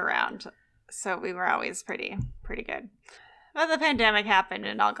nature round. So we were always pretty good. But the pandemic happened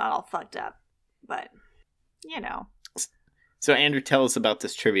and all got all fucked up. But, you know. So Andrew, tell us about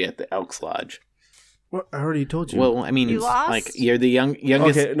this trivia at the Elks Lodge. Well, I already told you. Well, I mean, You lost? like you're the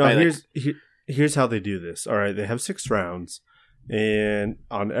youngest. Okay, no. by, like, Here's how they do this. All right, they have 6 rounds, and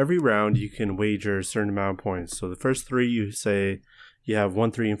on every round you can wager a certain amount of points. So the first 3, you say you have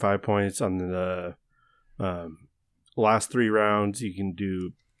 1, 3, and 5 points. On the last 3 rounds, you can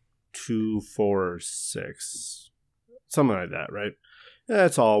do 2, 4, or 6, something like that. Right?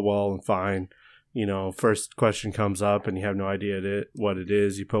 That's all well and fine. You know, first question comes up and you have no idea what it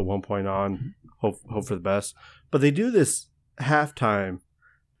is. You put 1 point on, hope for the best. But they do this halftime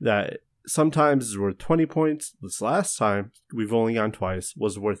that sometimes is worth 20 points. This last time, we've only gone twice,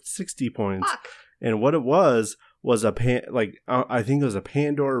 was worth 60 points. Fuck. And what it was I think it was a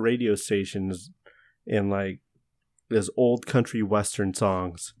Pandora radio station and like this old country western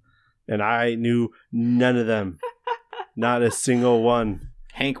songs. And I knew none of them. Not a single one.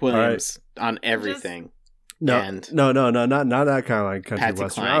 Hank Williams on everything. No, and not that kind of like country Patsy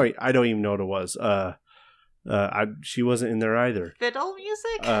western. Cline. I don't even know what it was. She wasn't in there either. Fiddle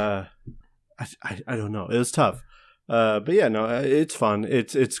music? I don't know. It was tough. But yeah, no, it's fun.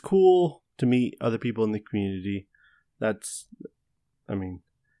 It's cool to meet other people in the community. It's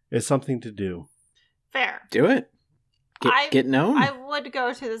something to do. Fair. Do it. Get known. I would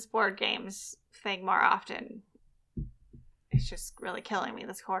go to this board games thing more often. It's just really killing me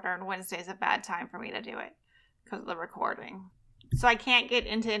this quarter, and Wednesday's a bad time for me to do it because of the recording. So I can't get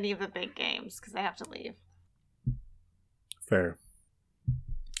into any of the big games because I have to leave. Fair.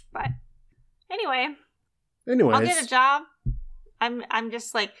 But anyway, Anyways, I'll get a job. I'm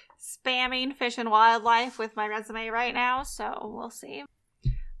just like spamming Fish and Wildlife with my resume right now, so we'll see.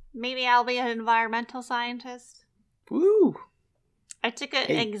 Maybe I'll be an environmental scientist. Woo! I took an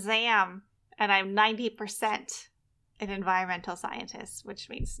exam and I'm 90% an environmental scientist, which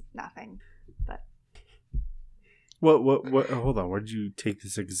means nothing. But what? Hold on. Where did you take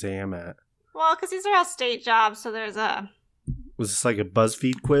this exam at? well, because these are all state jobs, so there's a Was this like a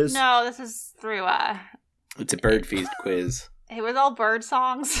BuzzFeed quiz? no. This is through It's a bird feed quiz. it was all bird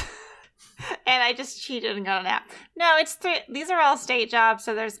songs. And I just cheated and got an app. No, these are all state jobs,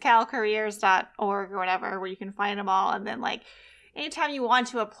 so there's calcareers.org or whatever where you can find them all. And then like anytime you want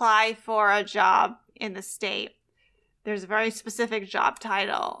to apply for a job in the state, there's a very specific job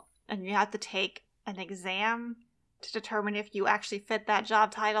title and you have to take an exam to determine if you actually fit that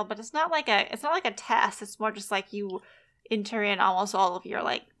job title. But it's not like a test. It's more just like you enter in almost all of your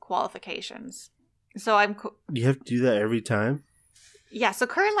like qualifications. So You have to do that every time? yeah, so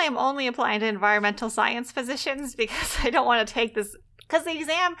currently I'm only applying to environmental science positions because I don't want to take this. Because the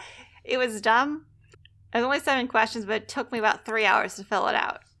exam, it was dumb. It was only 7 questions, but it took me about 3 hours to fill it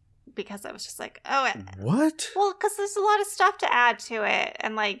out. Because I was just like, What? well, because there's a lot of stuff to add to it.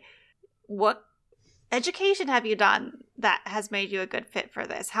 And like, what education have you done? that has made you a good fit for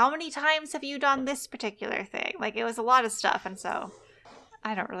this? How many times have you done this particular thing? Like, it was a lot of stuff, and so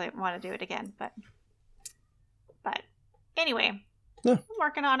I don't really want to do it again, but anyway, Yeah. I'm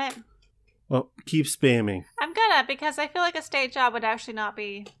working on it. Well, keep spamming. I'm gonna, because I feel like a state job would actually not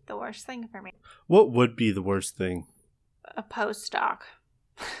be the worst thing for me. What would be the worst thing? A postdoc.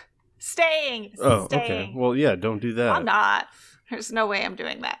 Staying. Oh, okay. Well, yeah, don't do that. I'm not. There's no way I'm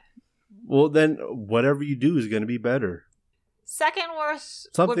doing that. Well, then whatever you do is going to be better. Second worst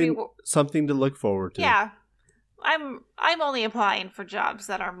would be... Something to look forward to. Yeah. I'm only applying for jobs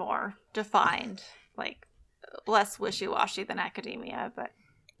that are more defined, like less wishy-washy than academia, but...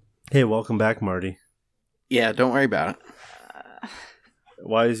 Hey, welcome back, Marty. Yeah, don't worry about it.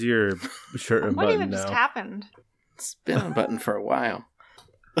 Why is your shirt unbuttoned now? What even just happened? It's been unbuttoned for a while.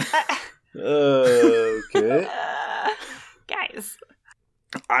 Okay. Guys.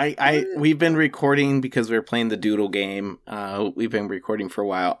 We've been recording because we were playing the Doodle game. We've been recording for a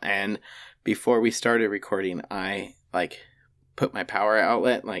while, and before we started recording, I put my power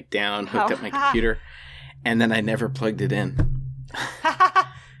outlet down, hooked up my computer, and then I never plugged it in.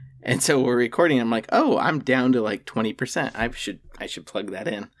 And so we're recording. I'm like, oh, I'm down to 20%. I should plug that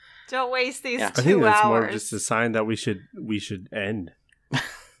in. Don't waste these 2 hours. I think that's more just a sign that we should end. I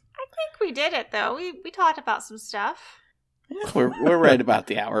think we did it though. We talked about some stuff. Yeah, we're right about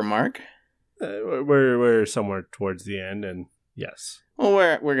the hour mark. We're somewhere towards the end, and yes.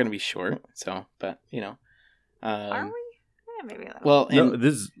 Well, we're gonna be short. So, but are we? Yeah, maybe a little. Well, no,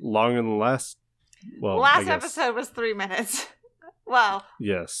 this is longer than the last. Well, last episode was 3 minutes. Well,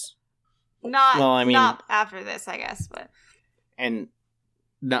 yes. Not. Well, I mean, not after this, I guess, but. And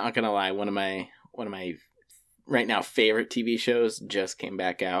not gonna lie, one of my right now favorite TV shows just came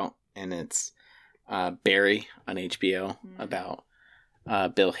back out, and it's Barry on HBO about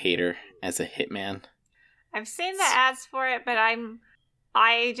Bill Hader as a hitman. I've seen the ads for it, but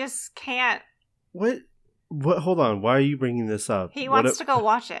I just can't. What? Hold on. Why are you bringing this up? He wants to go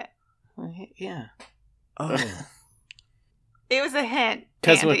watch it. Yeah. Oh. It was a hint.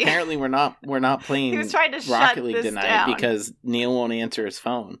 Because apparently we're not playing he was trying to Rocket League this tonight down. because Neil won't answer his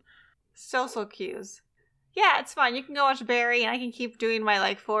phone. Social cues. Yeah, it's fine. You can go watch Barry, and I can keep doing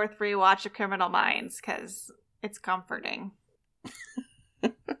my fourth rewatch of Criminal Minds because it's comforting.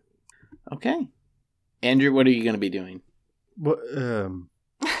 Okay, Andrew, what are you going to be doing?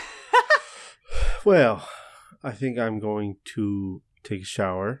 Well, I think I'm going to take a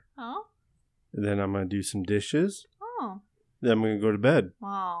shower. Oh. And then I'm going to do some dishes. Oh. Then I'm going to go to bed.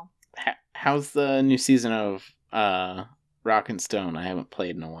 Wow. How's the new season of Rock and Stone? I haven't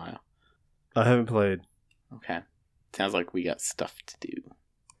played in a while. I haven't played. Okay. Sounds like we got stuff to do.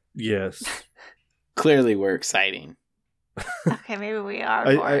 Yes. Clearly we're exciting. Okay, maybe we are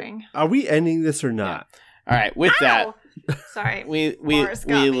boring. Are we ending this or not? Yeah. All right, with that, sorry. We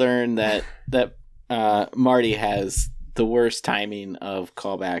learned that Marty has the worst timing of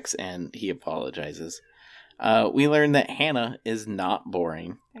callbacks, and he apologizes. We learned that Hannah is not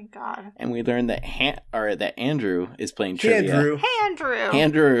boring. Thank God. And we learned that that Andrew is playing trivia.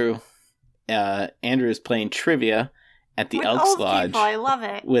 Andrew is playing trivia at the with Elks old Lodge. People. I love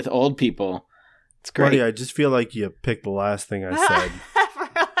it. With old people. It's great. Marty, I just feel like you picked the last thing I said.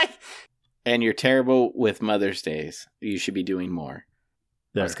 And you're terrible with Mother's Days. You should be doing more.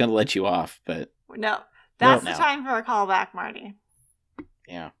 There. I was going to let you off, but... No. That's the time for a callback, Marty.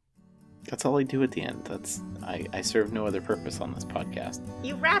 Yeah. That's all I do at the end. I serve no other purpose on this podcast.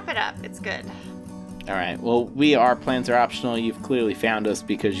 You wrap it up. It's good. All right. Well, we are Plans Are Optional. You've clearly found us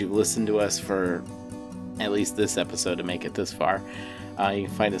because you've listened to us for at least this episode to make it this far. You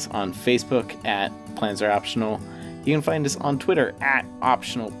can find us on Facebook at Plans Are Optional. You can find us on Twitter at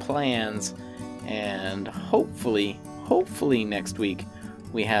Optional Plans. And hopefully next week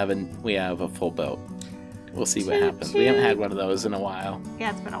we have a full boat. We'll see what happens. We haven't had one of those in a while.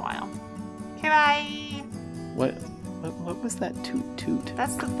 Yeah, it's been a while. Okay, bye. What was that toot toot?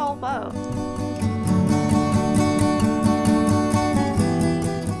 That's the full boat.